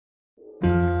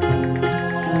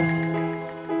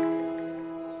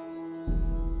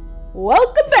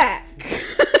Welcome back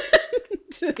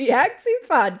to the Act 2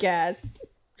 Podcast,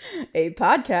 a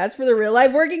podcast for the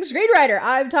real-life working screenwriter.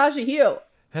 I'm Tasha Hugh.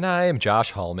 And I am Josh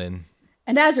Hallman.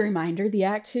 And as a reminder, the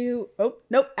Act 2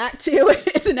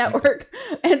 is a network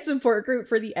and support group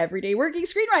for the everyday working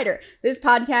screenwriter. This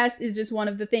podcast is just one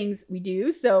of the things we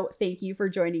do, so thank you for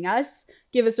joining us.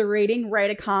 Give us a rating, write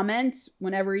a comment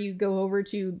whenever you go over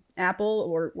to Apple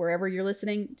or wherever you're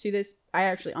listening to this. I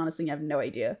actually honestly have no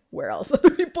idea where else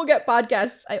other people get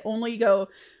podcasts. I only go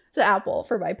to Apple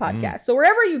for my podcast. So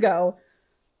wherever you go,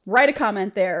 write a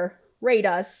comment there, rate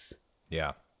us.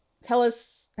 Yeah. Tell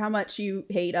us how much you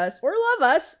hate us or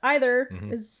love us. Either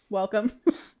is welcome.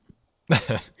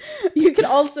 You can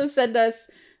also send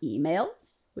us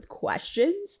emails with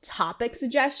questions, topic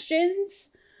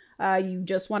suggestions. You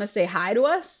just want to say hi to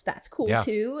us. That's cool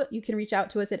too. You can reach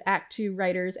out to us at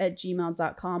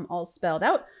act2writers@gmail.com, all spelled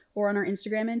out, or on our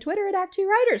Instagram and Twitter at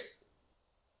act2writers.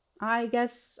 I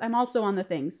guess I'm also on the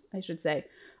things, I should say.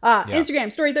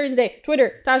 Instagram, Story Thursday,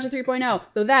 Twitter, Tasha 3.0,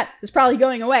 though that is probably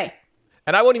going away.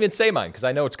 And I won't even say mine because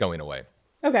I know it's going away.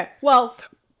 Okay. Well,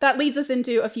 that leads us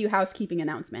into a few housekeeping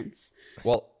announcements.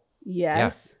 Well,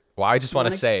 yes. Yeah. Well, I just want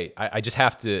to say, I just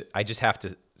have to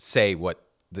say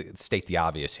state the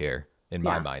obvious here in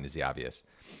my mind is the obvious.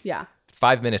 Yeah.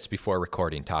 5 minutes before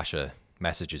recording, Tasha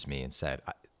messages me and said,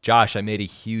 Josh, I made a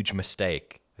huge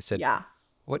mistake. I said,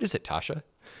 what is it, Tasha?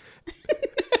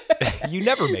 You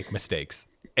never make mistakes.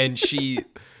 And she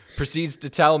proceeds to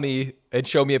tell me and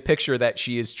show me a picture that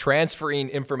she is transferring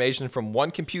information from one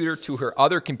computer to her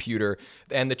other computer,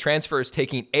 and the transfer is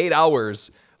taking 8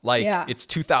 hours, it's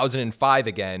 2005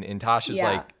 again, and Tasha's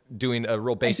like doing a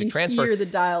real basic transfer. I can hear the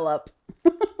dial-up.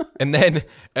 And then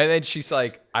she's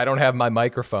like, I don't have my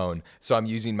microphone, so I'm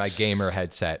using my gamer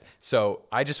headset. So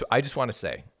I just want to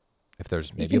say, if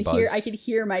there's maybe a buzz. I can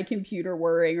hear my computer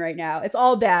whirring right now. It's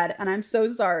all bad, and I'm so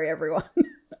sorry, everyone.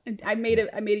 I made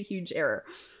a huge error.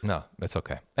 No, that's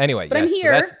okay. Anyway, but I'm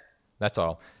here. So that's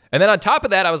all. And then on top of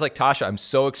that, I was like, Tasha, I'm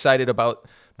so excited about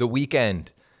the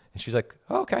weekend. And she's like,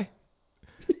 oh, okay.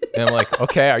 And I'm like,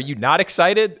 okay, are you not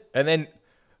excited? And then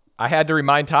I had to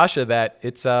remind Tasha that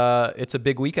it's a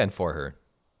big weekend for her.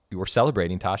 We're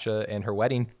celebrating Tasha and her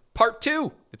wedding. Part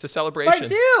 2. It's a celebration. Part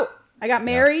 2. I got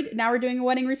married. Yeah. Now we're doing a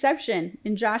wedding reception,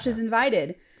 and Josh is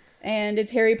invited, and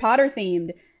it's Harry Potter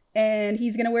themed. And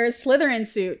he's going to wear a Slytherin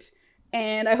suit.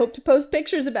 And I hope to post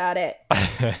pictures about it.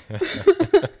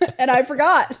 And I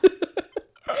forgot.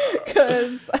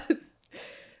 Because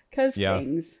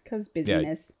things. Because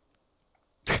busyness.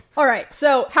 Yeah. All right.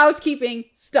 So housekeeping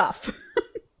stuff.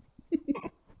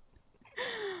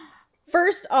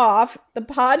 First off, the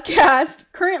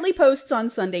podcast currently posts on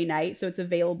Sunday night, so it's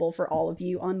available for all of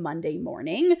you on Monday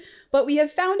morning. But we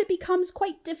have found it becomes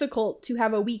quite difficult to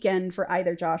have a weekend for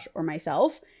either Josh or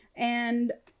myself.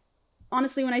 And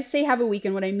honestly, when I say have a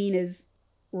weekend, what I mean is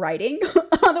writing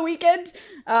on the weekend.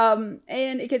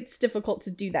 And it gets difficult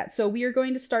to do that. So we are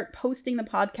going to start posting the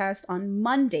podcast on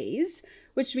Mondays,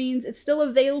 which means it's still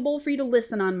available for you to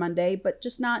listen on Monday, but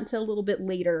just not until a little bit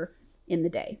later in the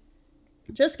day.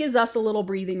 Just gives us a little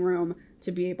breathing room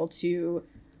to be able to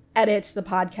edit the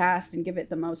podcast and give it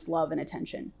the most love and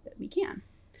attention that we can.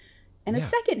 And the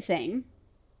second thing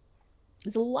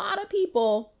is a lot of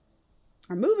people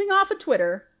are moving off of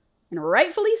Twitter, and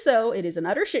rightfully so. It is an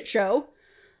utter shit show.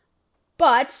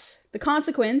 But the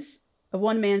consequence of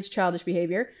one man's childish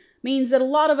behavior means that a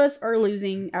lot of us are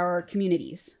losing our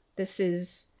communities. This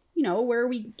is, where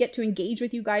we get to engage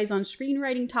with you guys on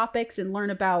screenwriting topics and learn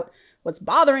about what's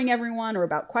bothering everyone or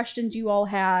about questions you all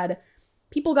had.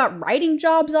 People got writing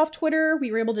jobs off Twitter.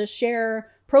 We were able to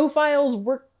share profiles,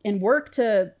 work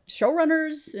to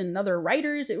showrunners and other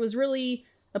writers. It was really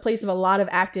a place of a lot of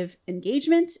active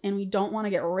engagement, and we don't want to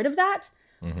get rid of that.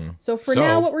 Mm-hmm. So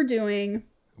now what we're doing...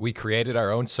 We created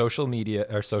our own social media,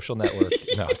 our social network.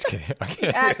 No, I'm just kidding.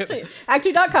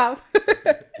 Act2.com.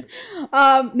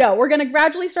 No, we're going to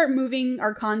gradually start moving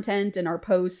our content and our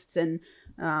posts and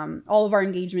all of our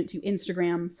engagement to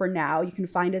Instagram for now. You can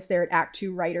find us there at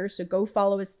Act2Writers, so go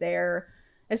follow us there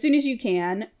as soon as you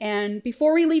can. And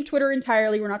before we leave Twitter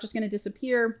entirely, we're not just going to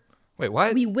disappear. Wait,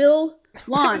 what? We will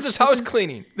launch. This is house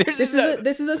cleaning. This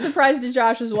is a surprise to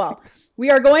Josh as well.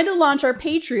 We are going to launch our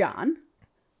Patreon,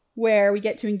 where we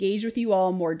get to engage with you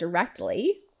all more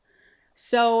directly,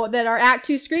 so that our Act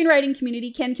 2 screenwriting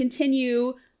community can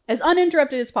continue as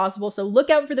uninterrupted as possible. So look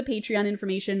out for the Patreon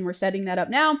information. We're setting that up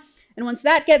now. And once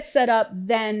that gets set up,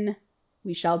 then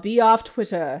we shall be off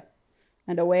Twitter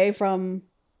and away from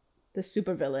the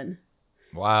supervillain.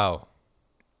 Wow.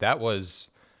 That was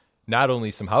not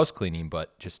only some house cleaning,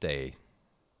 but just a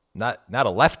not a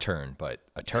left turn, but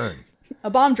a turn. A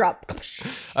bomb drop.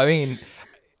 I mean,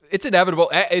 it's inevitable.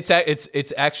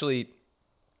 It's actually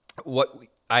what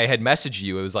I had messaged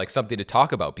you. It was like something to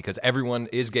talk about because everyone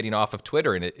is getting off of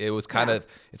Twitter, and it was kind of,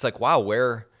 it's like, wow,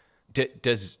 where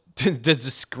does the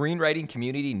screenwriting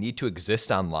community need to exist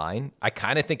online? I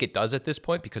kind of think it does at this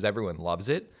point because everyone loves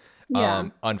it. Yeah.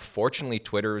 Unfortunately,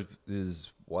 Twitter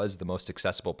was the most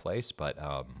accessible place, but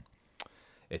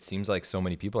it seems like so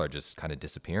many people are just kind of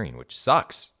disappearing, which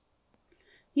sucks.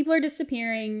 People are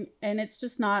disappearing, and it's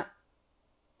just not,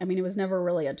 I mean, it was never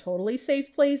really a totally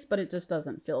safe place, but it just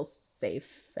doesn't feel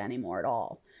safe anymore at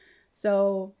all.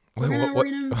 So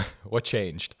what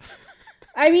changed?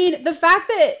 I mean, the fact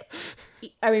that,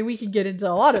 I mean, we could get into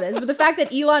a lot of this, but the fact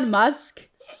that Elon Musk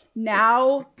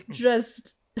now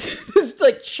just this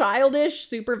like childish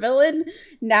supervillain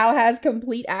now has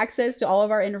complete access to all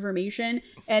of our information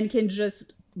and can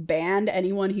just ban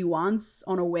anyone he wants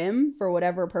on a whim for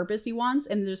whatever purpose he wants,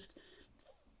 and just,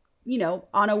 you know,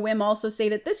 on a whim also say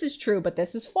that this is true but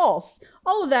this is false.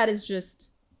 All of that is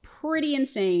just pretty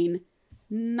insane,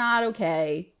 not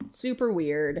okay, super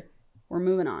weird. We're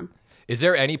moving on. Is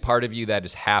there any part of you that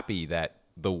is happy that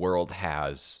the world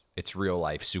has its real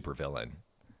life supervillain?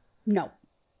 No.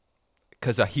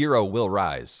 Because a hero will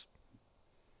rise.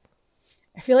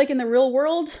 I feel like in the real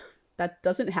world, that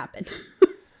doesn't happen.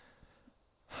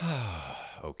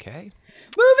 Okay.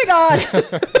 Moving on.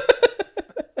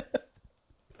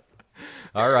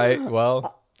 All right.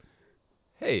 Well,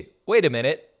 hey, wait a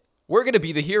minute. We're going to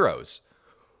be the heroes.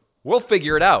 We'll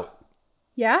figure it out.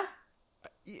 Yeah?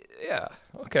 Yeah.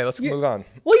 Okay, let's move on.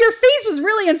 Well, your face was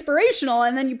really inspirational,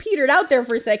 and then you petered out there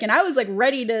for a second. I was like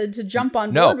ready to jump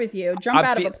on board with you. Jump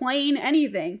out of a plane,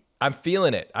 anything. I'm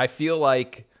feeling it. I feel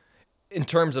like in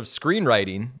terms of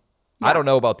screenwriting, I don't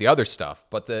know about the other stuff,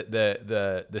 but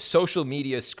the social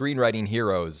media screenwriting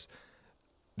heroes,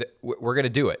 we're going to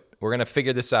do it. We're going to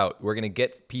figure this out. We're going to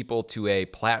get people to a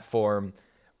platform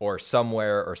or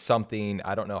somewhere or something.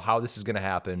 I don't know how this is going to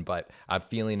happen, but I'm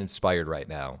feeling inspired right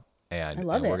now. And I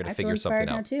love it. We're going to figure something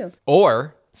out. Too.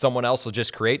 Or someone else will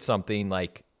just create something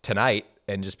like tonight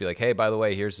and just be like, hey, by the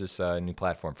way, here's this new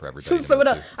platform for everybody. So someone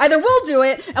else, either we'll do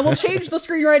it and we'll change the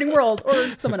screenwriting world,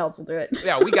 or someone else will do it.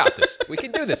 Yeah, we got this. We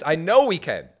can do this. I know we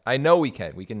can.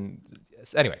 We can.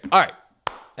 Anyway. All right.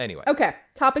 Anyway. Okay.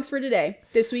 Topics for today.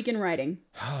 This week in writing.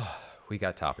 We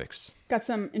got topics. Got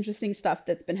some interesting stuff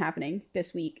that's been happening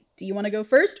this week. Do you want to go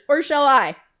first, or shall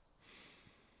I?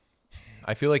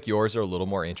 I feel like yours are a little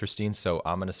more interesting, so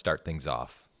I'm going to start things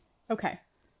off. Okay.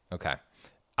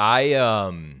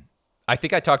 I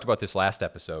think I talked about this last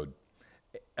episode.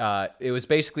 It was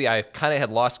basically I kind of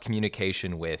had lost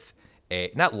communication with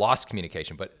not lost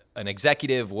communication, but an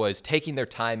executive was taking their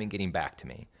time and getting back to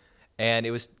me. And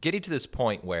it was getting to this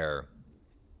point where,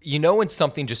 you know, when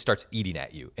something just starts eating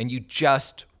at you and you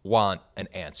just want an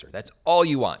answer. That's all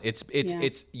you want. It's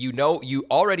you know, you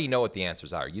already know what the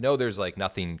answers are. You know, there's like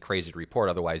nothing crazy to report.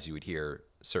 Otherwise you would hear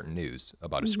certain news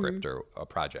about a script or a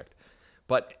project.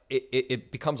 But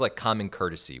it becomes like common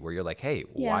courtesy where you're like, hey,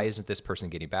 why isn't this person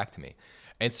getting back to me?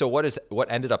 And so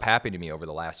what ended up happening to me over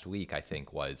the last week, I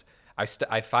think, was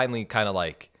I finally kind of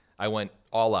like, I went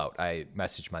all out. I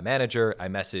messaged my manager. I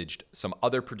messaged some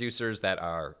other producers that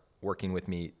are working with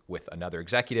me with another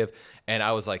executive. And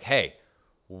I was like, hey,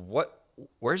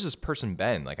 where's this person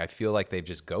been? Like, I feel like they've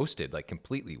just ghosted like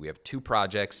completely. We have 2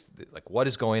 projects. Like, what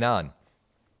is going on?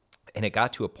 And it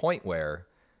got to a point where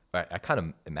I kind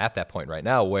of am at that point right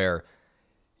now where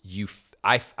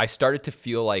I started to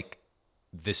feel like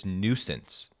this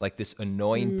nuisance, like this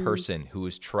annoying person who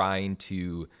is trying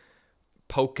to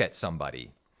poke at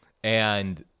somebody.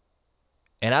 And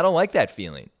I don't like that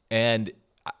feeling. And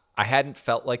I hadn't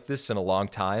felt like this in a long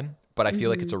time, but I feel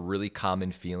like it's a really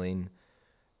common feeling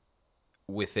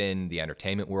within the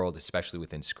entertainment world, especially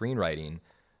within screenwriting.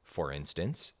 For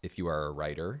instance, if you are a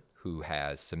writer who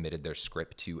has submitted their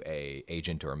script to a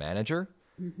agent or a manager,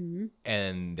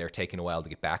 and they're taking a while to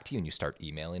get back to you, and you start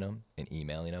emailing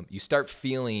them, you start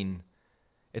feeling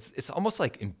it's almost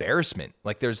like embarrassment.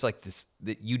 Like there's like this,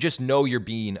 that you just know you're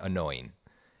being annoying.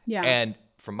 Yeah. And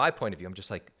from my point of view, I'm just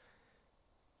like,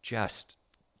 just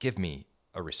give me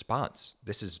a response.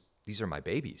 These are my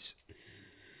babies.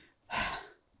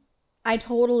 I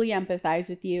totally empathize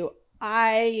with you.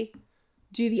 I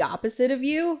do the opposite of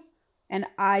you, and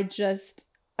I just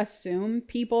assume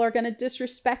people are going to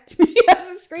disrespect me as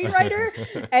a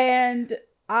screenwriter, and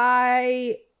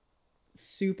I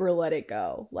super let it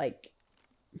go. Like,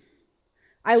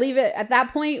 I leave it at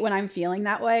that point when I'm feeling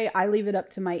that way. I leave it up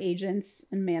to my agents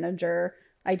and manager.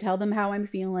 I tell them how I'm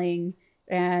feeling,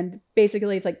 and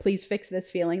basically it's like, please fix this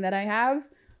feeling that I have.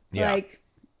 Yeah. Like,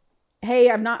 hey,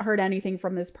 I've not heard anything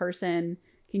from this person.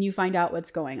 Can you find out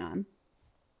what's going on?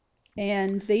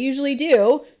 And they usually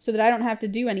do, so that I don't have to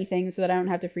do anything, so that I don't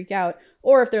have to freak out.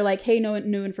 Or if they're like, hey, no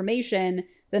new information,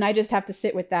 then I just have to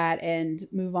sit with that and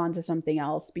move on to something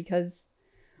else. Because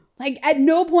like at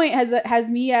no point has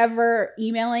me ever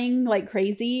emailing like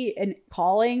crazy and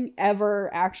calling ever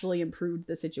actually improved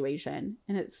the situation.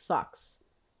 And it sucks.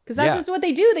 Because that's just what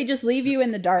they do. They just leave you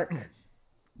in the dark.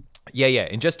 Yeah.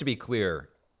 And just to be clear,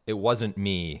 it wasn't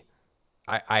me.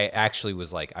 I actually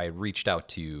was like, I reached out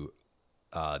to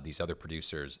these other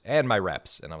producers and my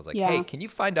reps, and I was like, hey, can you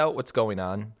find out what's going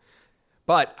on?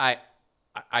 But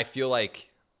I feel like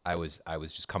I was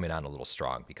just coming on a little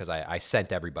strong because I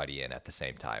sent everybody in at the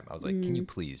same time. I was like, can you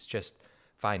please just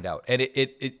find out? And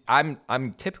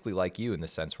I'm typically like you in the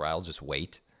sense where I'll just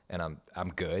wait and I'm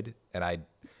good. And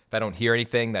if I don't hear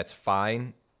anything, that's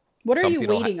fine. What are you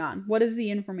waiting on? What is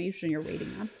the information you're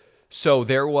waiting on? So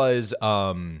there was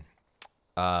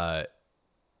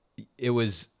it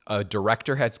was a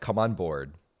director has come on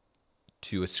board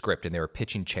to a script, and they were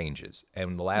pitching changes.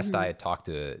 And the last I had talked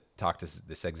to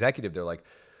this executive, they're like,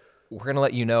 we're going to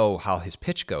let you know how his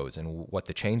pitch goes and what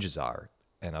the changes are.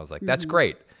 And I was like, that's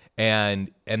great.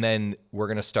 And then we're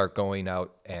going to start going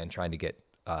out and trying to get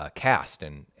cast,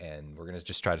 and we're going to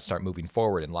just try to start moving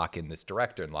forward and lock in this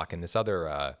director and lock in this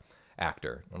other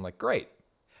actor. And I'm like, great.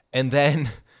 And then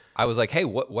I was like, hey,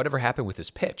 whatever happened with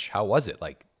this pitch? How was it?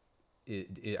 Like,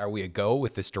 are we a go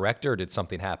with this director, or did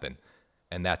something happen?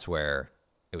 And that's where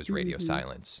it was radio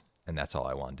silence. And that's all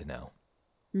I wanted to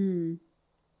know.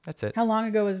 That's it. How long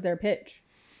ago was their pitch?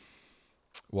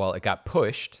 Well, it got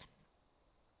pushed.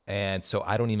 And so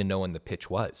I don't even know when the pitch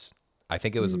was. I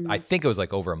think it was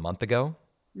like over a month ago.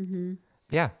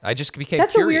 Yeah. I just became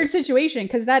That's curious. a weird situation,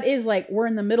 because that is like, we're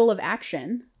in the middle of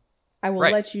action. I will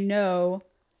let you know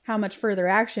how much further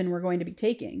action we're going to be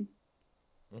taking.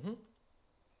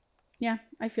 Yeah,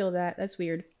 I feel that. That's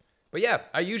weird. But yeah,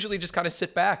 I usually just kind of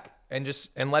sit back and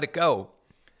let it go.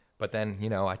 But then,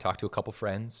 I talk to a couple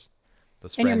friends.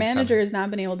 And your manager has not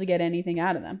been able to get anything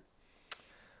out of them.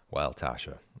 Well,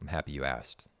 Tasha, I'm happy you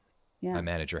asked. Yeah. My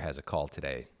manager has a call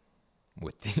today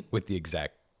with the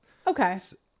exec. Okay.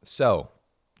 So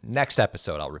next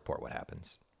episode, I'll report what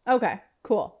happens. Okay,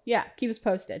 cool. Yeah, keep us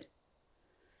posted.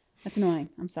 That's annoying.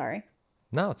 I'm sorry.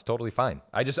 No, it's totally fine.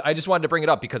 I just wanted to bring it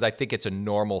up because I think it's a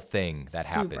normal thing that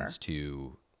happens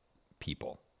to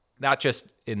people. Not just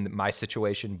in my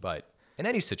situation, but in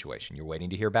any situation. You're waiting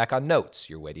to hear back on notes.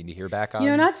 You're waiting to hear back on...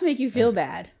 not to make you feel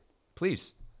bad.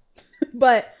 Please.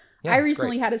 But I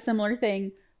recently had a similar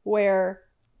thing where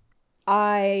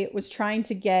I was trying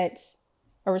to get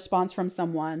a response from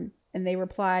someone, and they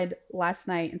replied last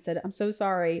night and said, I'm so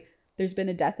sorry, there's been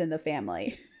a death in the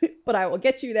family, but I will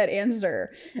get you that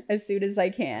answer as soon as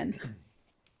I can. And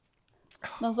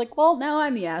I was like, well, now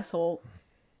I'm the asshole.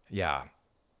 Yeah.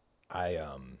 I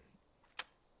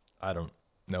don't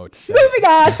know what to say. Moving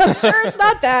on. I'm sure it's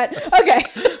not that. Okay.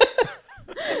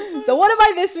 So one of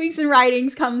my this week's in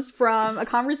writings comes from a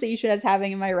conversation I was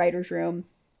having in my writer's room,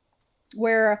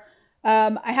 where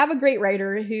I have a great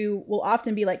writer who will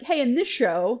often be like, hey, in this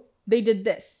show, they did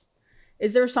this.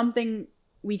 Is there something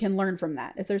we can learn from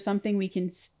that? Is there something we can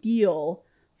steal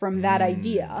from that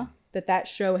idea that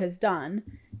show has done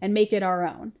and make it our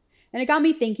own? And it got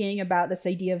me thinking about this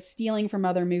idea of stealing from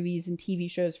other movies and TV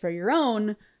shows for your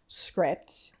own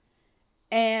script.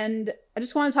 And I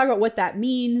just want to talk about what that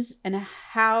means and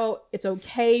how it's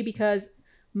okay, because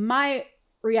my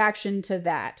reaction to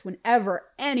that, whenever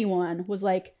anyone was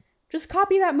like, just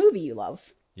copy that movie you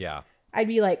love. Yeah. I'd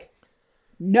be like,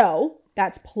 no,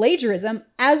 that's plagiarism.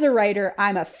 As a writer,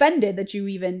 I'm offended that you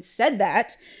even said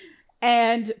that.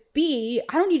 And B,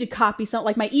 I don't need to copy something.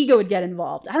 Like, my ego would get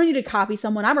involved. I don't need to copy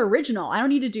someone. I'm original. I don't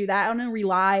need to do that. I don't need to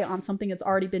rely on something that's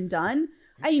already been done.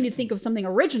 I need to think of something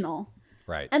original.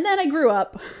 Right. And then I grew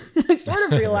up. I sort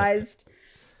of realized,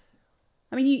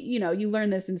 I mean, you learn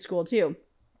this in school too.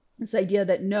 This idea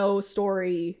that no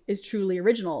story is truly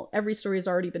original. Every story has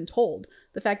already been told.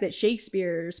 The fact that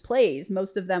Shakespeare's plays,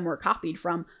 most of them were copied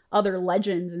from other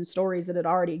legends and stories that had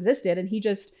already existed, and he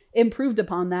just improved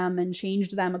upon them and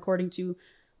changed them according to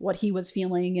what he was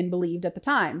feeling and believed at the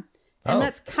time. And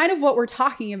that's kind of what we're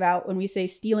talking about when we say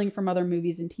stealing from other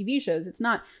movies and TV shows. It's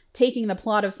not taking the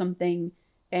plot of something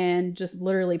and just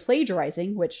literally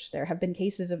plagiarizing, which there have been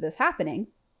cases of this happening.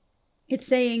 It's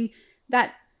saying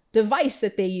that device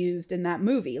that they used in that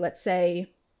movie, let's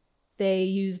say they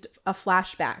used a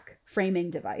flashback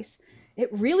framing device. It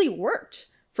really worked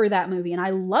for that movie, and I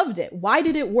loved it. Why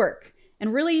did it work?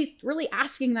 And really, really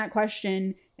asking that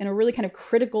question in a really kind of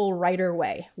critical writer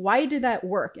way. Why did that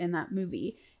work in that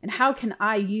movie? And how can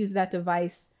I use that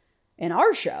device in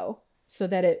our show so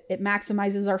that it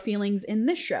maximizes our feelings in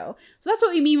this show? So that's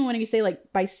what we mean when we say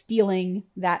like by stealing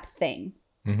that thing.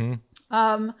 Mm-hmm.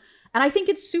 And I think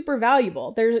it's super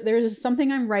valuable. There's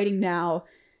something I'm writing now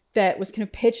that was kind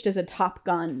of pitched as a Top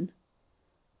Gun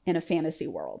in a fantasy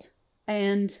world.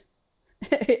 And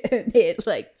it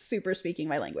like super speaking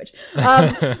my language.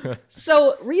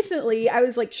 So recently I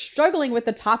was like struggling with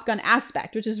the Top Gun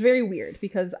aspect, which is very weird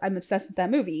because I'm obsessed with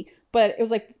that movie. But it was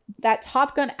like that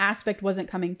Top Gun aspect wasn't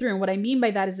coming through. And what I mean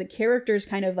by that is the character's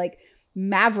kind of like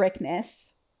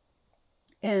maverickness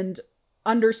and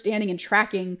understanding and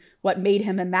tracking what made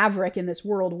him a maverick in this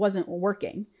world wasn't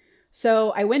working.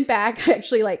 So I went back,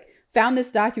 actually like found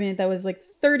this document that was like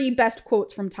 30 best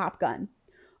quotes from Top Gun,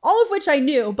 all of which I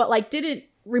knew, but like didn't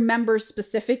remember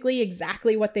specifically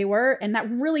exactly what they were. And that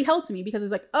really helped me because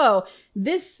it's like, oh,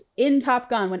 this in Top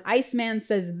Gun, when Iceman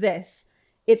says this,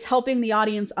 it's helping the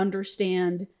audience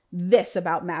understand this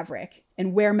about Maverick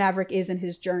and where Maverick is in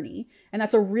his journey. And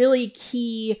that's a really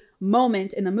key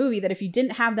moment in the movie that if you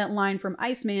didn't have that line from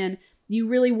Iceman, you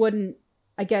really wouldn't,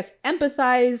 I guess,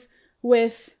 empathize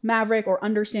with Maverick or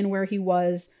understand where he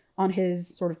was on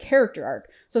his sort of character arc.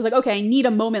 So it's like, okay, I need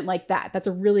a moment like that. That's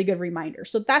a really good reminder.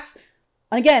 So that's,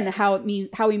 again, how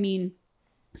we mean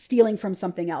stealing from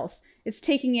something else. It's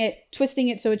taking it, twisting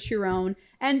it so it's your own.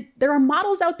 And there are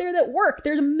models out there that work.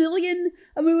 There's a million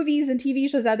movies and TV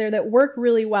shows out there that work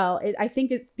really well. I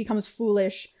think it becomes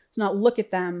foolish to not look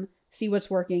at them, see what's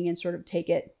working, and sort of take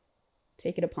it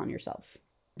upon yourself.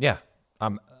 Yeah,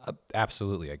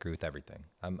 absolutely. I agree with everything.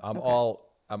 I'm all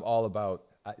about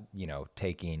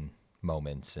taking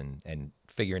moments and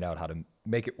figuring out how to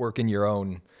make it work in your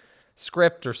own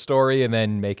script or story, and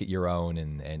then make it your own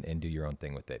and do your own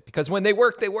thing with it. Because when they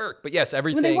work, they work. But yes,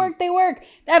 everything. When they work, they work.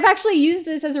 I've actually used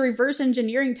this as a reverse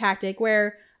engineering tactic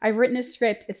where I've written a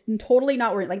script. It's totally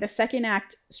not working. Like the second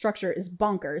act structure is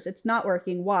bonkers. It's not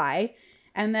working. Why?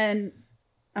 And then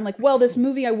I'm like, well, this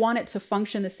movie, I want it to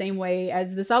function the same way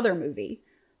as this other movie.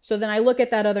 So then I look at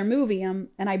that other movie and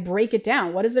I break it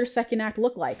down. What does their second act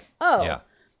look like? Oh, yeah.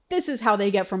 This is how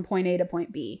they get from point A to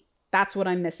point B. That's what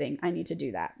I'm missing. I need to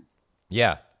do that.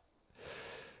 Yeah.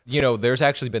 There's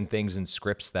actually been things in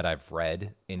scripts that I've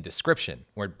read in description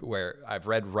where I've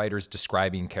read writers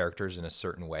describing characters in a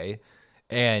certain way,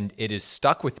 and it has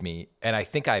stuck with me. And I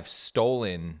think I've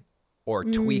stolen or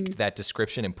tweaked that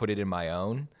description and put it in my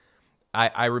own.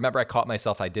 I remember I caught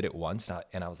myself, I did it once,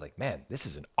 and I was like, man, this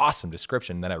is an awesome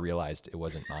description. And then I realized it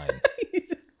wasn't mine.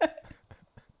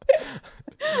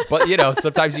 But,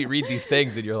 sometimes you read these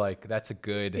things and you're like, that's a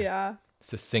good,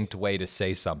 succinct way to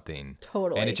say something.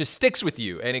 Totally. And it just sticks with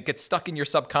you, and it gets stuck in your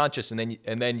subconscious, and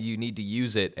then you need to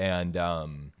use it. And,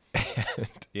 and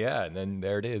then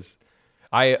there it is.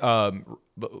 The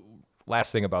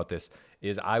last thing about this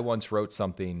is I once wrote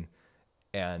something,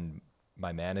 and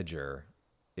my manager,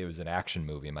 it was an action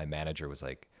movie, and my manager was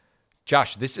like,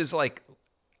 Josh, this is like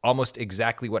almost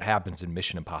exactly what happens in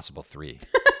Mission Impossible 3.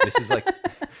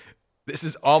 This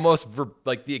is almost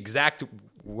like the exact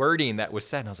wording that was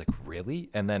said. And I was like, really?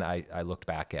 And then I looked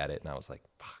back at it and I was like,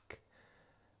 fuck,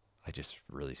 I just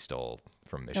really stole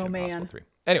from Mission Impossible 3.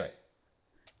 Anyway.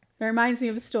 It reminds me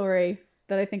of a story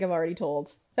that I think I've already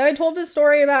told. Have I told this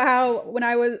story about how when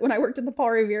I worked at the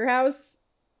Paul Revere house?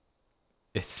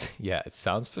 It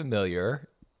sounds familiar.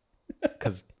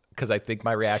 Because I think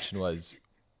my reaction was,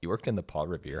 you worked in the Paul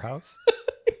Revere house?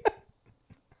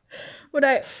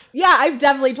 I've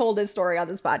definitely told this story on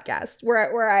this podcast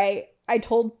where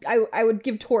I would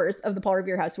give tours of the Paul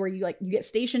Revere house where you get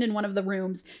stationed in one of the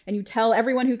rooms and you tell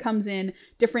everyone who comes in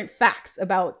different facts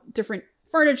about different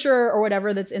furniture or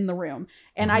whatever that's in the room.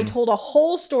 And I told a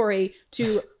whole story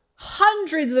to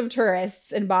hundreds of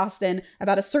tourists in Boston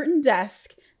about a certain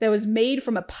desk that was made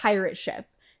from a pirate ship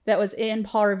that was in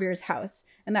Paul Revere's house.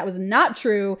 And that was not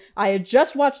true. I had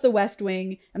just watched The West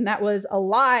Wing, and that was a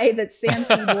lie that Sam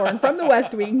Seaborn from The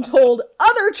West Wing told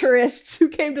other tourists who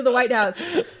came to the White House.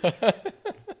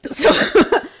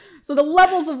 So the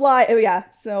levels of lie. Oh yeah.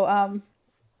 So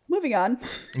moving on.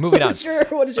 What is your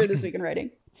This Week in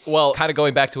Writing? Well, kind of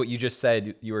going back to what you just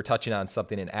said, you were touching on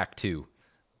something in Act 2.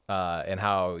 And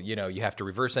how you have to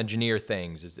reverse engineer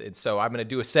things. And so I'm going to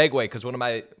do a segue because one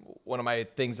of my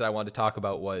things that I wanted to talk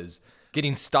about was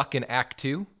getting stuck in Act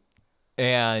 2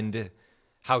 and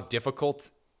how difficult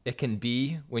it can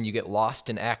be when you get lost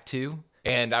in Act 2.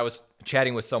 And I was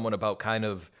chatting with someone about kind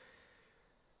of,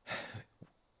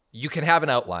 you can have an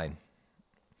outline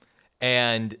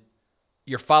and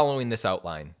you're following this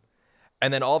outline.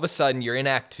 And then all of a sudden you're in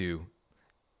Act 2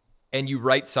 and you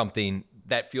write something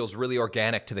that feels really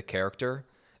organic to the character.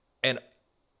 And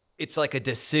it's like a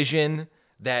decision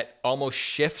that almost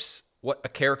shifts what a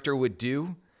character would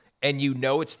do. And you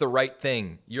know it's the right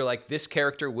thing. You're like, this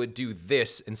character would do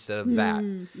this instead of that.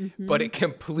 Mm-hmm. But it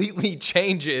completely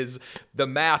changes the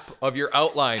map of your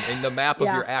outline and the map of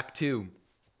your act 2.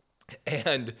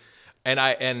 And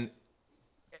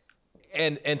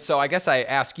so I guess I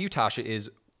ask you, Tasha, is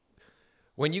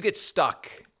when you get stuck,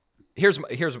 here's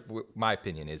my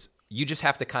opinion is you just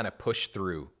have to kind of push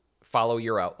through, follow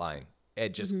your outline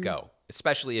and just go,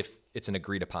 especially if it's an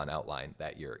agreed upon outline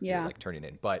that you're like turning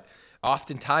in. But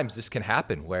oftentimes this can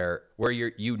happen where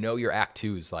your act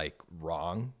 2 is like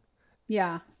wrong.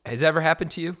 Yeah. Has it ever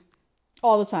happened to you?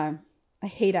 All the time. I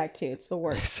hate act 2. It's the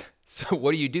worst. So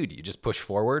what do? You just push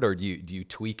forward, or do you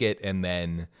tweak it and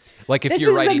then like if this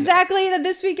you're is writing exactly the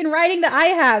This Week in Writing that I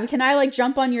have. Can I like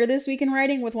jump on your This Week in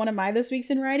Writing with one of my This Weeks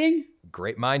in Writing?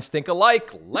 Great minds think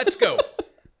alike. Let's go.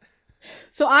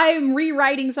 So I'm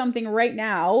rewriting something right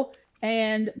now,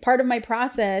 and part of my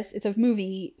process, it's a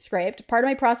movie script. Part of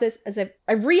my process is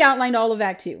I've re-outlined all of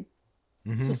Act 2.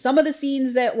 Mm-hmm. So some of the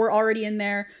scenes that were already in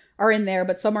there are in there,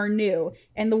 but some are new.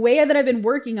 And the way that I've been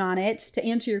working on it, to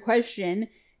answer your question,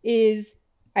 is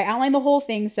I outline the whole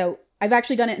thing. So I've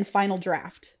actually done it in final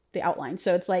draft, the outline.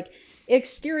 So it's like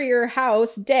exterior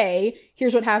house day.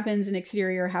 Here's what happens in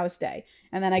exterior house day.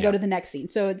 And then I go to the next scene.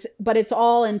 So it's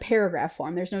all in paragraph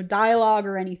form. There's no dialogue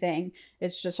or anything.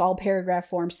 It's just all paragraph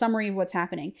form, summary of what's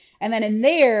happening. And then in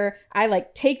there, I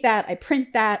like take that, I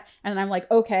print that, and then I'm like,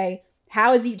 okay,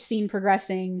 how is each scene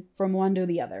progressing from one to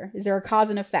the other? Is there a cause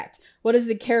and effect? What is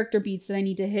the character beats that I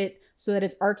need to hit so that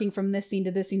it's arcing from this scene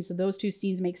to this scene so those two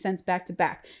scenes make sense back to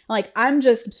back? Like, I'm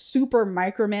just super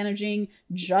micromanaging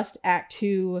just Act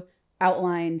 2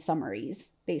 outline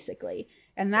summaries, basically.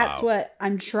 And that's what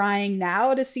I'm trying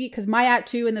now to see, because my Act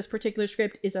 2 in this particular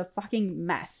script is a fucking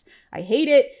mess. I hate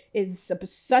it. It's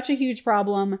such a huge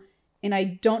problem, and I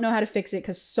don't know how to fix it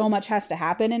because so much has to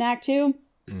happen in Act 2.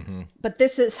 Mm-hmm. But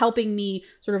this is helping me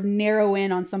sort of narrow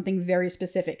in on something very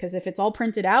specific, because if it's all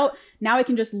printed out, now I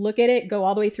can just look at it, go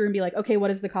all the way through and be like, okay,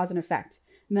 what is the cause and effect?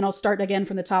 And then I'll start again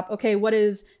from the top. Okay, what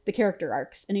is the character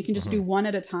arcs? And you can just do one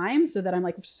at a time so that I'm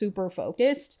like super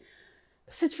focused.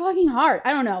 Because it's fucking hard.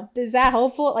 I don't know. Is that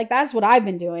helpful? Like, that's what I've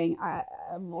been doing.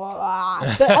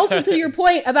 But also to your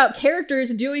point about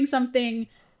characters doing something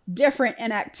different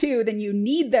in Act 2 than you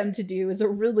need them to do is a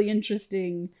really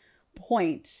interesting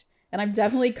point. And I've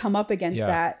definitely come up against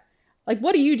that. Like,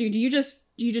 what do? Do you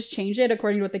just change it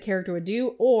according to what the character would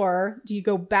do? Or do you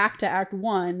go back to Act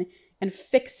 1 and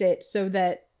fix it so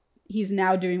that he's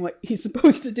now doing what he's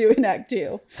supposed to do in Act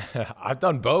 2? I've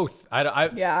done both.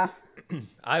 Yeah.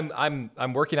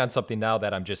 I'm working on something now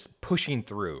that I'm just pushing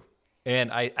through. And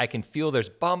I can feel there's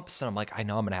bumps, and I'm like, I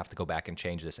know I'm going to have to go back and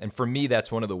change this. And for me, that's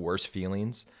one of the worst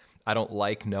feelings. I don't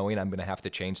like knowing I'm going to have to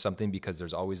change something, because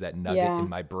there's always that nugget in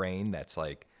my brain that's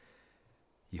like,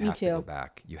 you have to go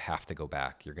back. You have to go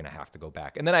back. You're going to have to go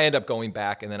back. And then I end up going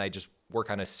back, and then I just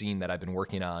work on a scene that I've been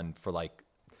working on for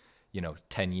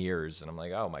 10 years. And I'm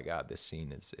like, oh my God, this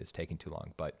scene is taking too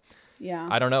long. But yeah,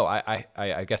 I don't know.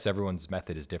 I guess everyone's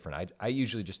method is different. I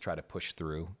usually just try to push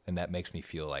through, and that makes me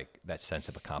feel like that sense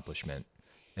of accomplishment,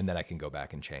 and then I can go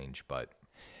back and change. But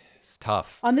it's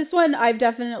tough. On this one, I've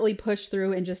definitely pushed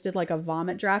through and just did like a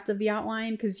vomit draft of the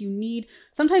outline, because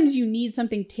sometimes you need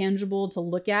something tangible to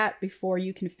look at before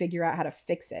you can figure out how to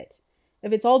fix it.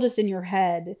 If it's all just in your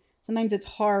head, sometimes it's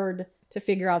hard to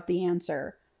figure out the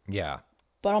answer. Yeah.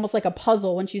 But almost like a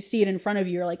puzzle, once you see it in front of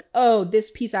you, you're like, oh, this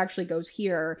piece actually goes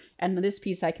here, and this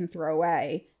piece I can throw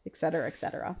away, et cetera, et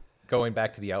cetera. Going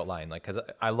back to the outline, like, because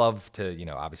I love to,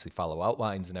 obviously follow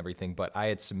outlines and everything, but I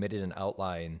had submitted an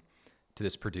outline to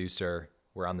this producer.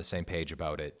 We're on the same page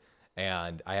about it,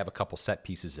 and I have a couple set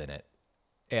pieces in it.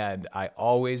 And I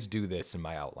always do this in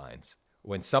my outlines.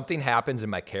 When something happens and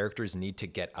my characters need to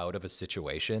get out of a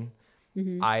situation,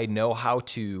 I know how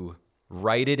to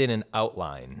write it in an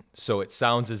outline so it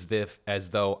sounds as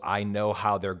though I know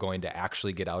how they're going to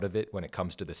actually get out of it when it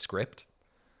comes to the script.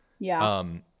 Yeah.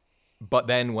 But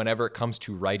then whenever it comes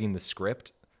to writing the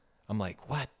script, I'm like,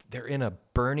 what? They're in a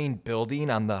burning building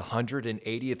on the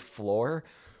 180th floor?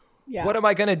 Yeah. What am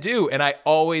I going to do? And I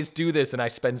always do this, and I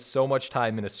spend so much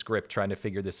time in a script trying to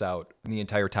figure this out. And the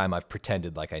entire time I've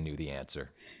pretended like I knew the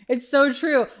answer. It's so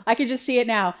true. I can just see it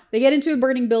now. They get into a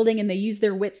burning building and they use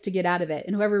their wits to get out of it.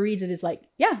 And whoever reads it is like,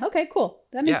 yeah, okay, cool.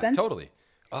 That makes sense. Yeah, totally.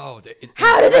 Oh,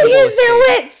 how do they use their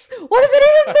wits? What does it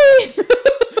even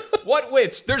mean? What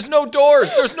wits? There's no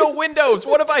doors. There's no windows.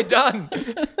 What have I done?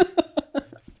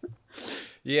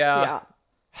 Yeah.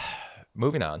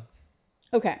 Moving on.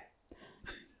 Okay.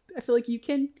 I feel like you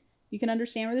can You can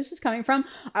understand where this is coming from.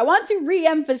 I want to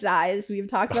re-emphasize, we've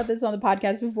talked about this on the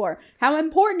podcast before, how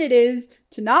important it is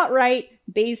to not write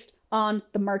based on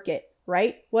the market.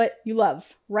 Write what you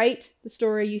love. Write the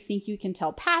story you think you can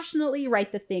tell passionately.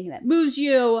 Write the thing that moves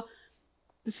you.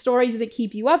 The stories that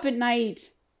keep you up at night.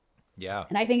 Yeah.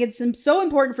 And I think it's so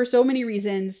important for so many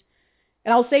reasons.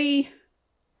 And I'll say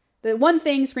the one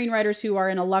thing screenwriters who are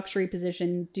in a luxury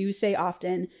position do say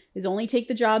often is only take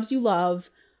the jobs you love.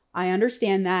 I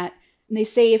understand that. And they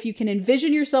say if you can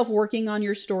envision yourself working on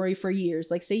your story for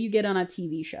years, like say you get on a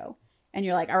TV show and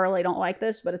you're like, I really don't like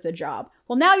this, but it's a job.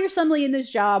 Well, now you're suddenly in this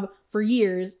job for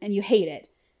years and you hate it.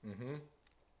 Mm-hmm.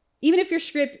 Even if your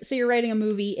script, say you're writing a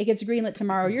movie, it gets greenlit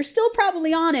tomorrow, you're still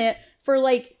probably on it for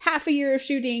like half a year of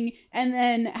shooting and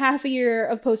then half a year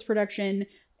of post-production.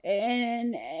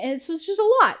 And it's just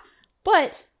a lot.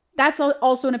 But that's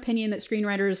also an opinion that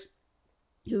screenwriters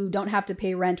who don't have to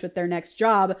pay rent with their next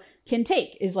job can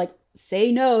take, is like,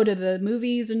 say no to the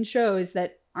movies and shows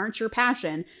that aren't your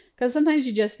passion, because sometimes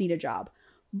you just need a job.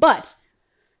 But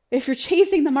if you're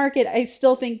chasing the market, I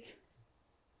still think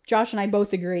Josh and I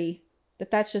both agree that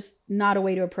that's just not a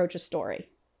way to approach a story.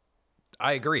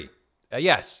 I agree.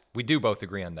 Yes, we do both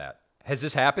agree on that. Has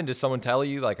this happened? Does someone tell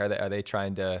you, like, are they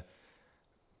trying to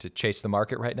chase the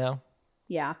market right now?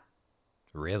 Yeah.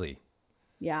 Really?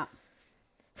 Yeah.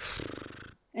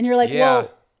 And you're like,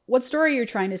 well, what story are you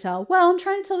trying to tell? Well, I'm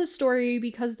trying to tell this story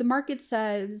because the market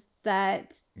says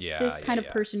that this kind of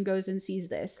person goes and sees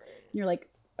this. And you're like,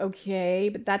 okay,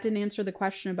 but that didn't answer the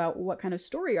question about what kind of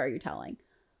story are you telling?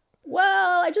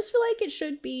 Well, I just feel like it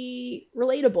should be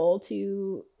relatable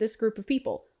to this group of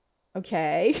people.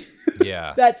 Okay.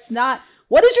 Yeah. That's not,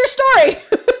 what is your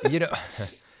story? You know,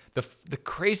 the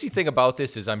crazy thing about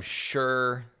this is I'm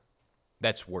sure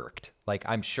that's worked. Like,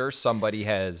 I'm sure somebody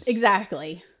has.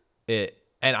 Exactly. It,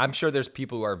 and I'm sure there's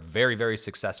people who are very, very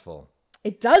successful.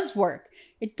 It does work.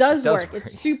 It does work. It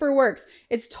super works.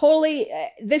 It's totally,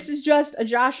 this is just a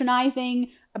Josh and I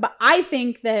thing. But I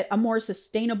think that a more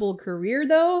sustainable career,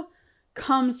 though,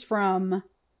 comes from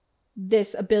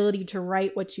this ability to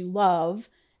write what you love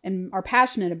and are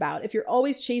passionate about. If you're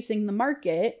always chasing the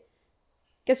market,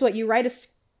 guess what? You write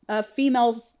a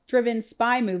female-driven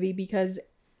spy movie because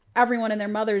everyone and their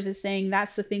mothers is saying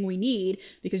that's the thing we need,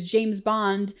 because James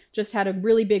Bond just had a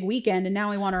really big weekend and now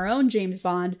we want our own James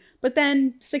Bond. But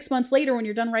then 6 months later, when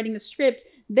you're done writing the script,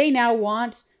 they now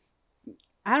want,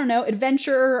 I don't know,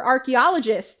 adventure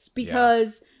archaeologists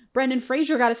because Brendan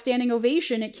Fraser got a standing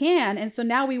ovation at Cannes. And so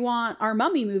now we want our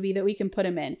Mummy movie that we can put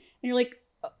him in. And you're like,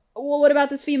 well, what about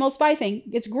this female spy thing?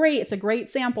 It's great. It's a great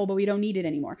sample, but we don't need it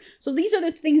anymore. So these are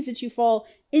the things that you fall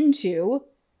into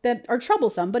that are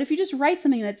troublesome. But if you just write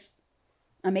something that's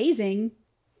amazing,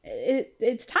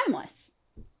 it's timeless.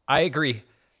 I agree.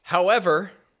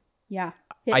 However,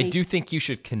 I do think you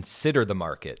should consider the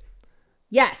market.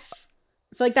 Yes.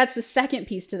 I feel like that's the second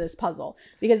piece to this puzzle,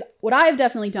 because what I've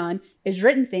definitely done is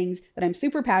written things that I'm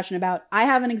super passionate about. I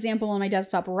have an example on my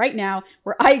desktop right now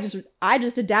where I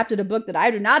just adapted a book that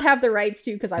I do not have the rights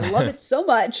to because I love it so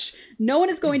much. No one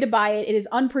is going to buy it. It is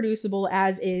unproducible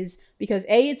as is because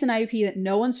A, it's an IP that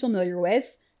no one's familiar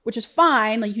with, which is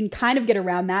fine. Like, you can kind of get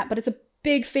around that, but it's a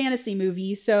big fantasy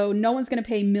movie. So no one's going to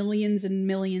pay millions and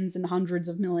millions and hundreds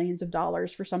of millions of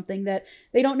dollars for something that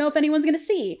they don't know if anyone's going to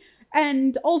see.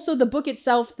 And also the book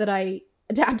itself that I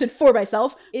adapted for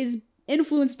myself is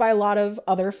influenced by a lot of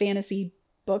other fantasy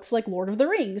books like Lord of the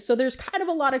Rings. So there's kind of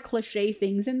a lot of cliche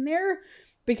things in there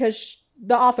because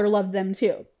the author loved them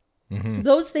too. Mm-hmm. So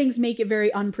those things make it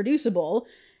very unproducible.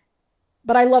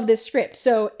 But I love this script.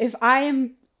 So if I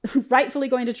am rightfully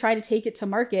going to try to take it to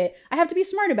market, I have to be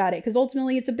smart about it because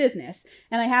ultimately it's a business.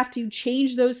 And I have to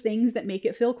change those things that make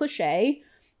it feel cliche.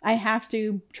 I have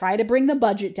to try to bring the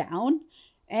budget down.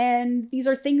 And these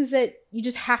are things that you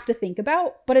just have to think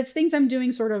about, but it's things I'm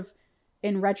doing sort of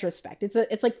in retrospect.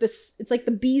 It's like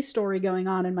the B story going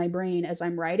on in my brain as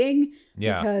I'm writing,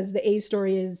 because the A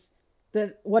story is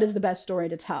what is the best story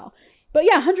to tell. But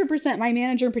yeah, 100%. My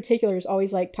manager in particular is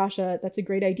always like, Tasha, that's a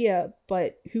great idea,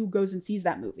 but who goes and sees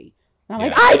that movie? And I'm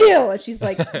like, I do. And she's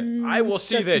like, I will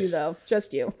see just this. You, though.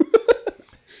 Just you.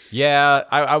 Yeah,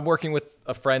 I'm working with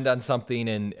a friend on something,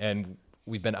 and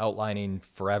we've been outlining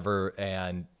forever,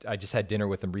 and I just had dinner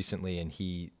with him recently, and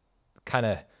he kind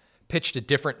of pitched a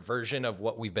different version of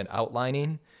what we've been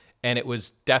outlining, and it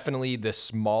was definitely the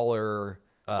smaller,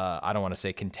 I don't want to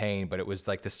say contained, but it was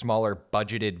like the smaller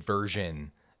budgeted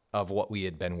version of what we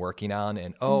had been working on,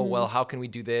 and well, how can we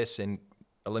do this and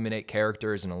eliminate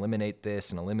characters and eliminate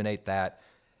this and eliminate that?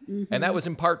 Mm-hmm. And that was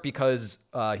in part because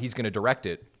he's going to direct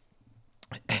it,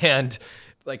 and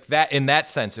like that, in that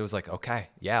sense, it was like, okay,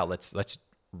 yeah, let's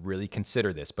really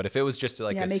consider this. But if it was just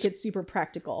like make it super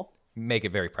practical. Make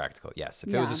it very practical. Yes.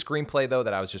 If it was a screenplay though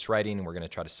that I was just writing and we're going to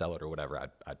try to sell it or whatever,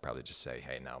 I'd probably just say,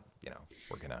 hey, now,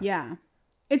 we're going to. Yeah.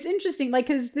 It's interesting. Like,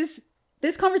 cause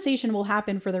this conversation will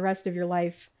happen for the rest of your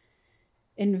life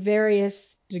in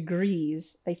various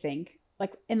degrees, I think.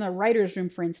 Like in the writer's room,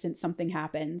 for instance, something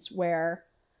happens where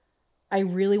I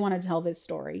really want to tell this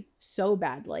story so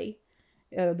badly.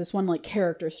 This one like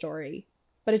character story,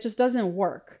 but it just doesn't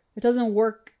work. It doesn't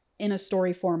work in a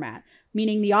story format,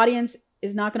 meaning the audience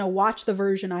is not going to watch the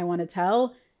version I want to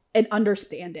tell and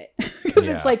understand it because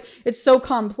it's like, it's so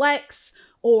complex,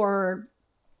 or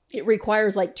it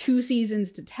requires like 2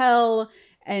 seasons to tell.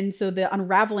 And so the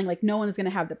unraveling, like no one is going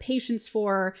to have the patience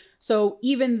for. So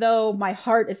even though my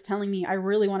heart is telling me I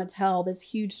really want to tell this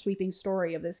huge sweeping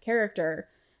story of this character,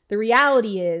 the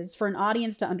reality is for an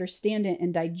audience to understand it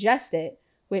and digest it,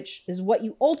 which is what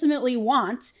you ultimately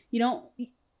want. You don't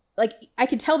like, I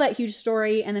could tell that huge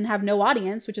story and then have no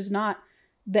audience, which is not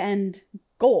the end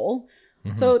goal.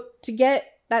 Mm-hmm. So to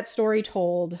get that story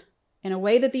told in a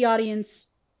way that the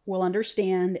audience will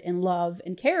understand and love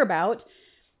and care about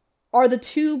are the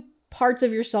 2 parts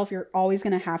of yourself you're always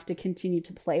going to have to continue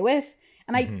to play with.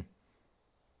 And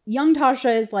young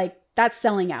Tasha is like, that's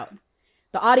selling out.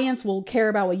 The audience will care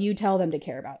about what you tell them to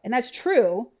care about. And that's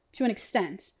true to an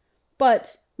extent.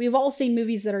 But we've all seen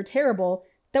movies that are terrible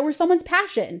that were someone's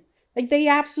passion. Like they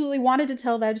absolutely wanted to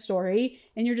tell that story.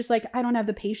 And you're just like, I don't have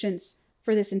the patience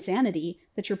for this insanity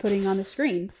that you're putting on the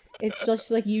screen. It's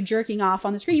just like you jerking off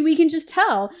on the screen. We can just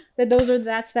tell that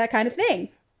that's that kind of thing.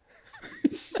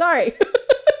 Sorry.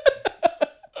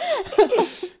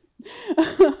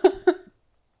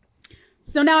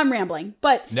 So now I'm rambling,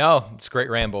 but no, it's a great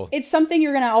ramble. It's something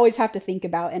you're going to always have to think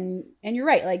about. And you're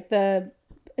right. Like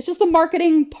it's just the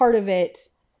marketing part of it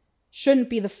shouldn't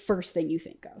be the first thing you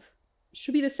think of. It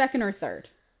should be the second or third.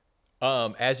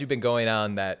 As you've been going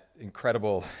on that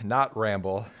incredible, not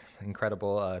ramble,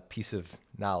 incredible piece of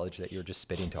knowledge that you're just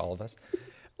spitting to all of us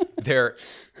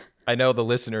I know the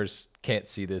listeners can't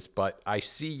see this, but I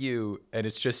see you, and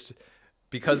it's just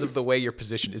because of the way you're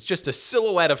positioned. It's just a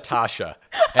silhouette of Tasha,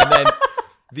 and then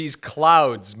these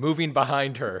clouds moving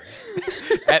behind her.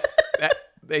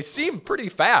 They seem pretty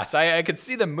fast. I could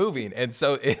see them moving, and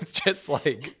so it's just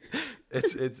like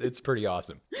it's pretty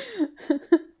awesome.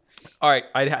 All right,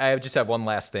 I just have one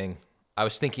last thing. I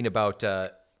was thinking about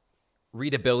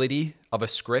readability of a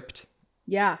script.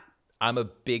 Yeah, I'm a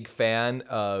big fan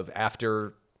of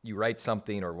after you write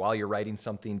something or while you're writing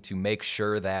something to make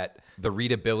sure that the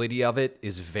readability of it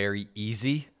is very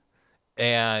easy.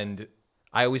 And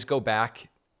I always go back,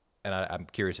 and I'm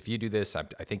curious if you do this. I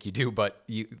think you do, but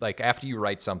you like after you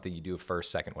write something, you do a first,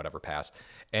 second, whatever pass,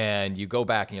 and you go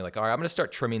back and you're like, all right, I'm going to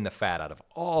start trimming the fat out of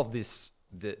all this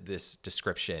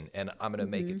description, and I'm going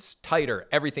to make it tighter,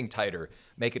 everything tighter,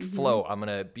 make it flow. I'm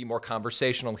going to be more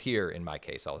conversational here. In my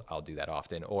case, I'll do that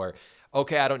often. Or,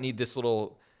 okay, I don't need this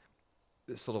little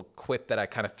quip that I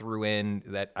kind of threw in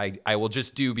that I will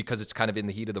just do because it's kind of in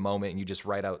the heat of the moment, and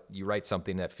you write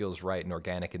something that feels right and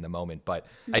organic in the moment. But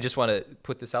I just want to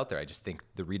put this out there. I just think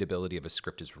the readability of a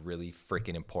script is really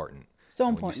freaking important. So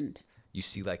important. You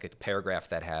see like a paragraph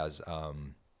that has,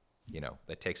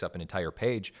 that takes up an entire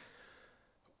page,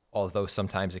 although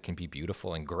sometimes it can be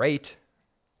beautiful and great.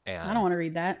 And I don't want to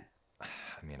read that. I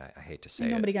mean, I hate to say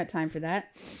it. Nobody got time for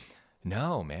that.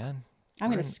 No, man. I'm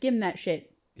going to skim that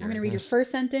shit. I'm going to read your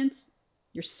first sentence,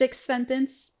 your 6th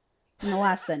sentence, and the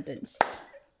last sentence.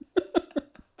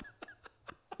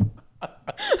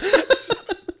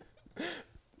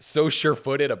 So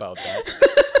sure-footed about that.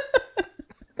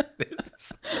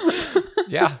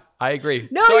 Yeah, I agree.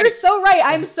 No, you're so right.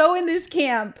 I'm so in this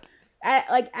camp.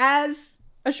 As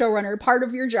a showrunner, part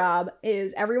of your job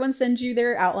is everyone sends you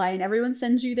their outline, everyone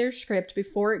sends you their script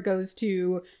before it goes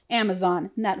to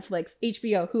Amazon, Netflix,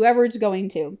 HBO, whoever it's going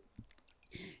to.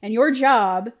 And your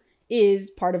job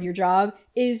is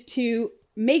to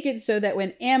make it so that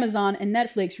when Amazon and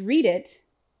Netflix read it,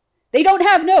 they don't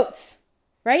have notes,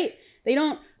 right? They're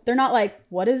not like,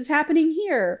 what is happening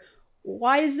here?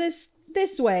 Why is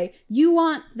this way? You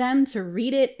want them to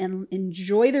read it and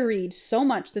enjoy the read so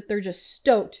much that they're just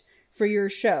stoked for your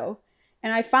show.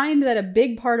 And I find that a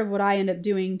big part of what I end up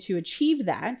doing to achieve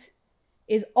that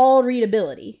is all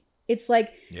readability. It's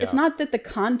like, It's not that the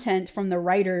content from the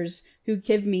writers who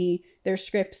give me their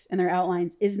scripts and their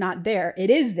outlines is not there. It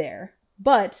is there,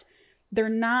 but they're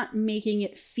not making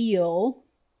it feel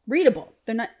readable.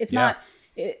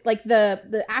 Like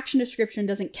the action description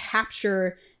doesn't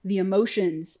capture the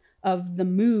emotions of the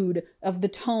mood, of the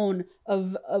tone,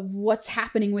 of what's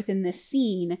happening within this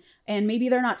scene. And maybe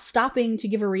they're not stopping to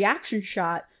give a reaction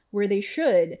shot, where they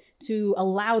should, to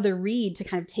allow the read to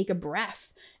kind of take a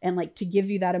breath and like to give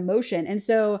you that emotion. And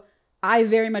so I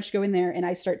very much go in there and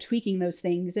I start tweaking those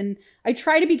things. And I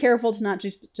try to be careful to not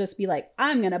just be like,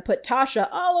 I'm going to put Tasha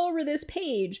all over this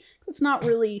page. That's not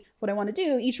really what I want to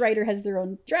do. Each writer has their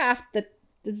own draft that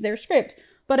is their script.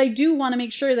 But I do want to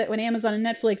make sure that when Amazon and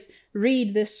Netflix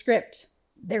read this script,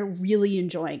 they're really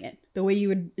enjoying it the way you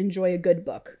would enjoy a good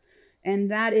book.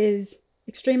 And that is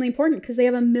extremely important because they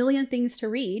have a million things to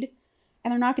read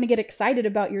and they're not going to get excited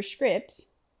about your script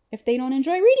if they don't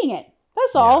enjoy reading it.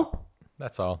 That's all.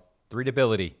 That's all. The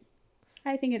readability.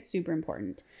 I think it's super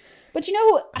important. But you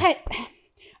know,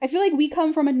 I feel like we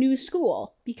come from a new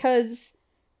school because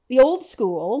the old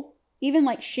school, even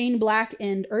like Shane Black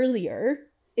and earlier,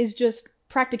 is just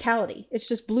practicality. It's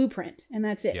just blueprint and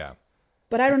that's it. Yeah.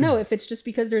 But I don't know if it's just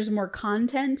because there's more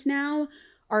content now.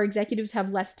 Our executives have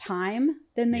less time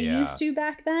than they used to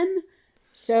back then.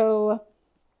 So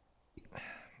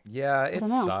yeah, it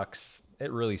sucks.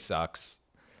 It really sucks.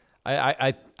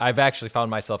 I've actually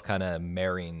found myself kind of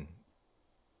marrying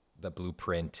the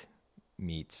blueprint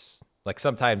meets, like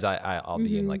sometimes I'll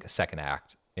be in like a second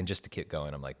act and just to get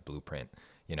going, I'm like blueprint,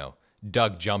 you know,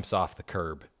 Doug jumps off the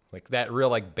curb, like that real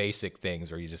like basic things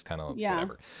where you just kind of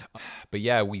whatever. But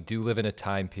yeah, we do live in a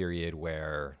time period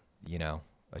where, you know,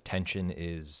 attention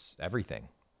is everything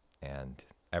and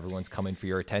everyone's coming for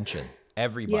your attention.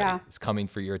 Everybody is coming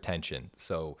for your attention.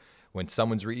 So when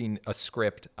someone's reading a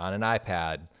script on an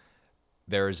iPad,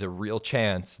 there's a real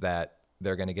chance that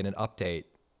they're going to get an update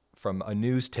from a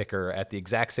news ticker at the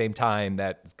exact same time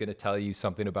that's going to tell you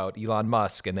something about Elon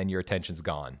Musk, and then your attention's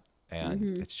gone.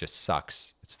 And it just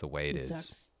sucks. It's the way it is.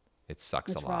 Sucks. It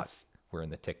sucks It's a lot. rough. We're in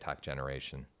the TikTok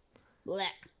generation.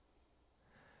 Blech.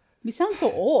 We sound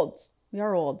so old. We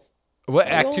are old. What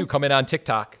Act 2 coming on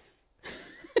TikTok?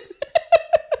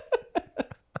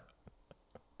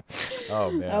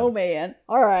 Oh, man. Oh, man.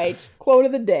 All right. Quote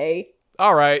of the day.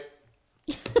 All right.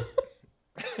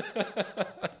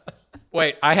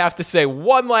 Wait, I have to say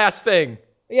one last thing.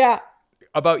 Yeah.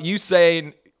 About you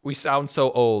saying we sound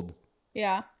so old.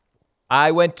 Yeah.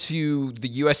 I went to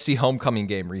the USC homecoming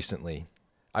game recently.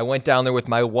 I went down there with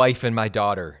my wife and my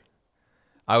daughter.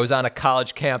 I was on a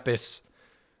college campus.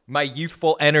 My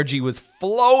youthful energy was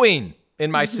flowing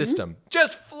in my system.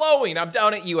 Just flowing. I'm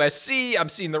down at USC. I'm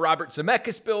seeing the Robert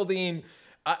Zemeckis building.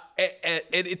 I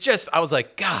was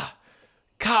like, God,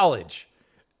 college.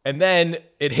 And then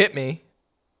it hit me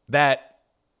that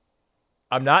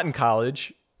I'm not in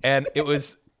college. And it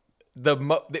was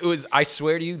I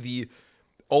swear to you, the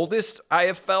oldest I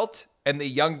have felt and the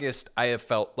youngest I have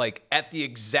felt, like at the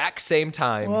exact same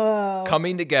time,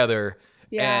 coming together.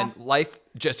 Yeah. And life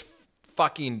just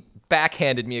fucking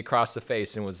backhanded me across the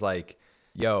face and was like,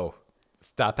 yo,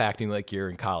 stop acting like you're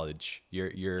in college. You're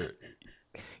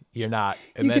not.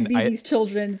 And you then could be these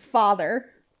children's father.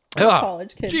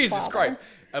 College kids. Jesus father. Christ.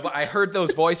 I heard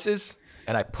those voices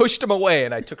and I pushed them away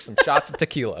and I took some shots of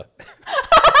tequila.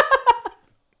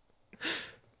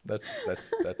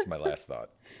 That's my last thought.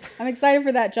 I'm excited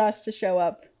for that Josh to show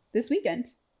up this weekend.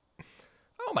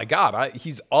 Oh my God.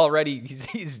 He's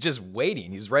just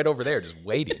waiting. He's right over there just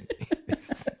waiting.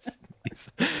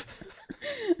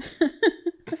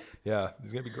 Yeah,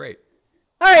 he's going to be great.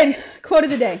 All right. Quote of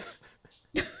the day.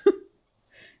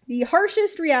 The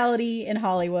harshest reality in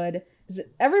Hollywood is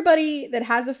that everybody that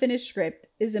has a finished script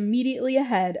is immediately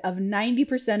ahead of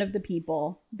 90% of the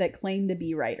people that claim to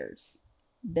be writers.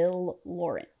 Bill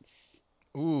Lawrence.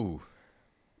 Ooh.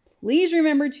 Please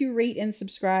remember to rate and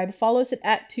subscribe. Follow us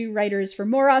at @2writers for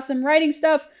more awesome writing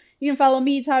stuff. You can follow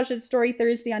me, Tasha, at Story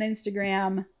Thursday on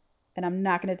Instagram. And I'm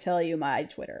not going to tell you my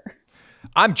Twitter.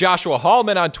 I'm Joshua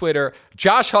Hallman on Twitter,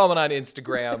 Josh Hallman on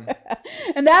Instagram.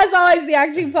 And as always, the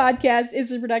Act 2 podcast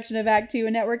is a production of Act 2,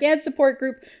 a network and support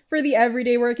group for the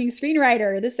everyday working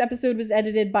screenwriter. This episode was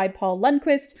edited by Paul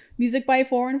Lundquist, music by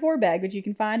 4 and 4 Bag, which you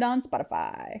can find on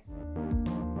Spotify.